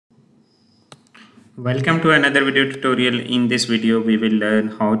Welcome to another video tutorial. In this video, we will learn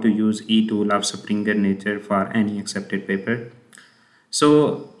how to use e-tool of Springer Nature for any accepted paper.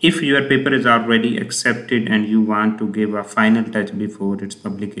 So if your paper is already accepted and you want to give a final touch before its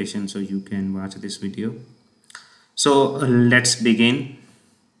publication, so you can watch this video. So let's begin.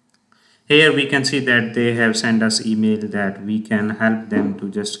 Here we can see that they have sent us email that we can help them to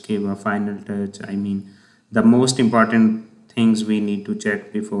just give a final touch. I mean, the most important things we need to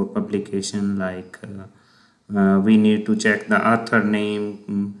check before publication, like we need to check the author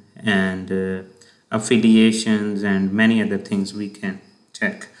name and affiliations and many other things we can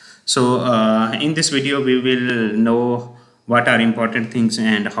check. So in this video we will know what are important things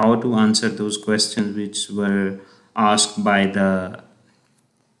and how to answer those questions which were asked by the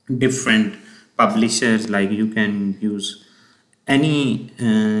different publishers. Like you can use any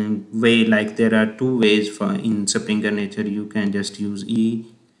way, like there are two ways for in Springer Nature. You can just use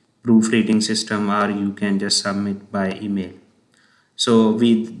proofreading system, or you can just submit by email. So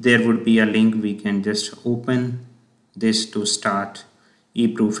there would be a link. We can just open this to start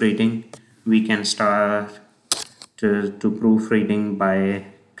proofreading. We can start to proofreading by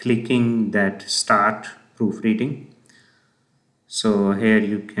clicking that start proofreading. So here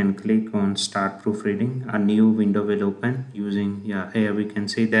you can click on start proofreading. A new window will open using, here we can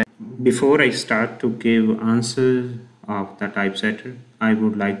see that. Before I start to give answers of the typesetter, I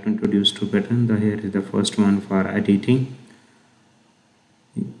would like to introduce two buttons. Here is the first one for editing,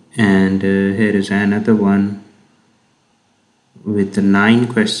 and here is another one with the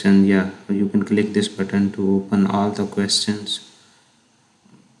 9 questions. You can click this button to open all the questions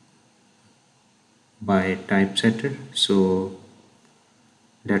by typesetter. So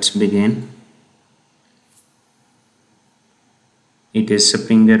let's begin. It is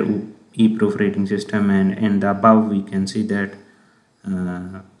Springer e-proofreading system, and in the above we can see that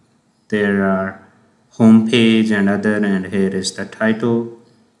there are home page and other, and here is the title,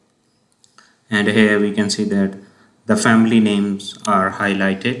 and here we can see that the family names are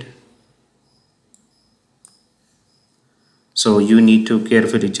highlighted. So you need to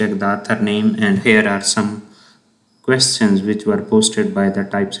carefully check the author name, and here are some questions which were posted by the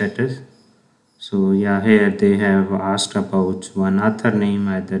typesetters. So here they have asked about one author name.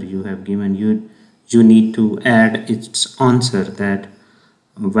 Either you have given you need to add its answer, that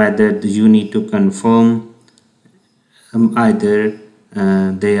whether you need to confirm either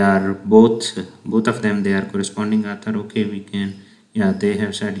they are both of them, they are corresponding author. Okay, we can, they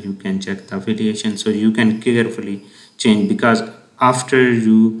have said you can check the affiliation, so you can carefully change, because after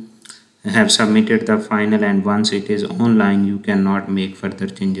you have submitted the final and once it is online, you cannot make further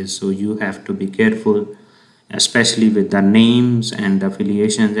changes. So you have to be careful, especially with the names and the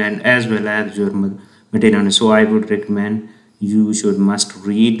affiliations, and as well as your material. So I would recommend you must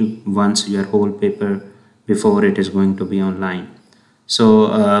read once your whole paper before it is going to be online.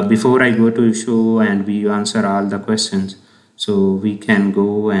 So before I go to show and we answer all the questions, so we can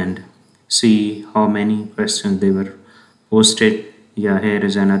go and see how many questions they were posted. Here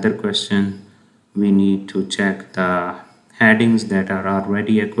is another question. We need to check the headings that are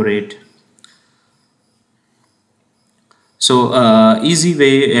already accurate. So easy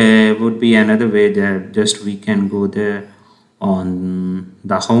way would be another way, that just we can go there on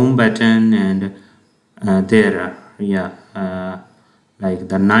the home button, and there are like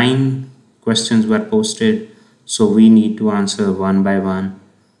the 9 questions were posted. So we need to answer one by one,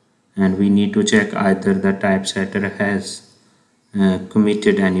 and we need to check either the typesetter has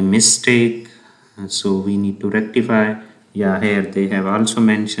committed any mistake, so we need to rectify. Here they have also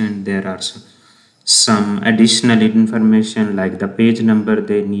mentioned there are some additional information, like the page number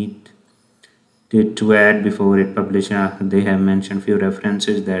they need to add before it publish. They have mentioned few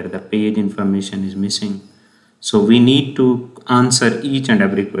references that the page information is missing, so we need to answer each and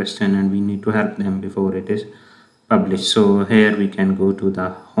every question, and we need to help them before it is published. So here we can go to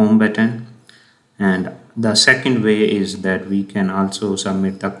the home button, and the second way is that we can also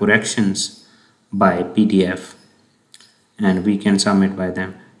submit the corrections by PDF, and we can submit by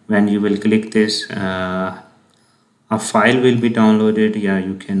them. When you will click this, a file will be downloaded.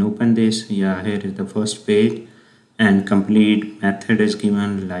 You can open this. Here is the first page, and complete method is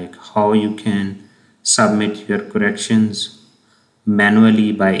given, like how you can submit your corrections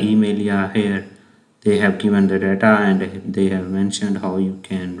manually by email. Here they have given the data, and they have mentioned how you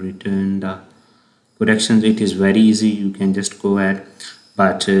can return the corrections. It is very easy, you can just go ahead.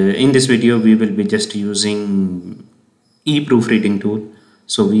 But in this video we will be just using e-proofreading tool,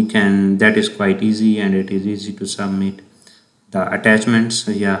 so we can, that is quite easy, and it is easy to submit the attachments.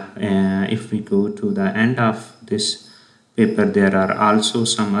 If we go to the end of this paper there are also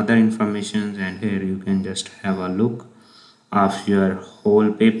some other informations, and here you can just have a look of your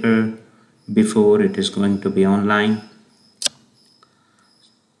whole paper before it is going to be online.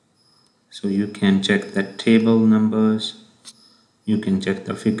 So you can check the table numbers, you can check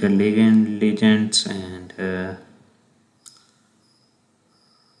the figure legends and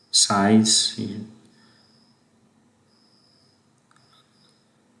size.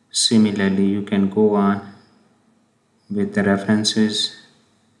 Similarly, you can go on with the references.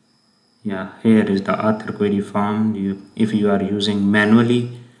 Yeah, here is the author query form. If you are using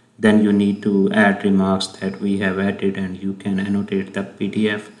manually, then you need to add remarks that we have added, and you can annotate the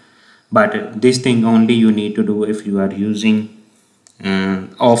PDF. But this thing only you need to do if you are using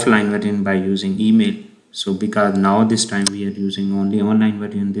offline version by using email. So because now this time we are using only online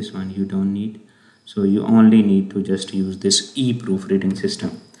version, this one you don't need. So you only need to just use this e-proofreading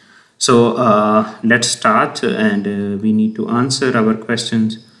system. So let's start, and we need to answer our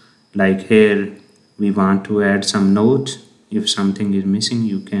questions. Like here we want to add some notes. If something is missing,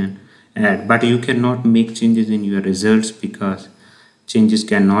 you can add, but you cannot make changes in your results because changes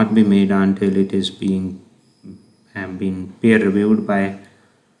cannot be made until it is being have been peer reviewed by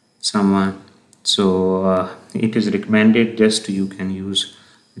someone. So it is recommended just you can use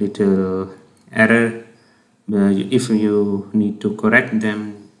little error. If you need to correct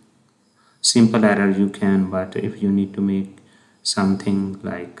them, simple error you can, but if you need to make something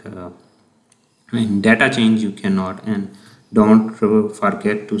like in data change, you cannot. And don't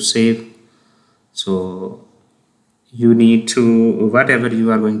forget to save. So you need to, whatever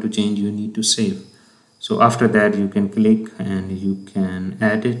you are going to change, you need to save. So after that you can click and you can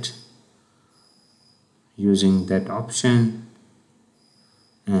edit using that option.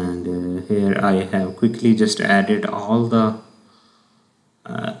 And here I have quickly just added all the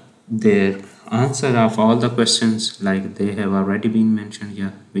their answer of all the questions, like they have already been mentioned.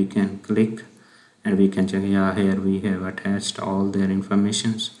 Yeah, we can click and we can check. Yeah, here we have attached all their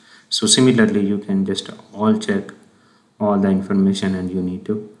informations. So similarly you can just all check all the information and you need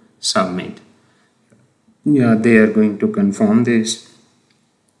to submit. Yeah, they are going to confirm this.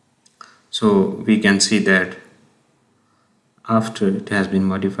 So we can see that after it has been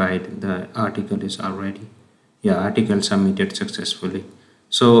modified, the article is already, yeah, article submitted successfully.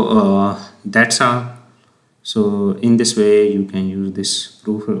 So that's all. So in this way you can use this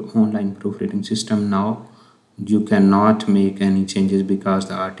online proofreading system. Now you cannot make any changes because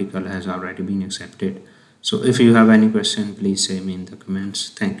the article has already been accepted. So if you have any question, please say me in the comments.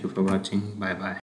 Thank you for watching. Bye bye.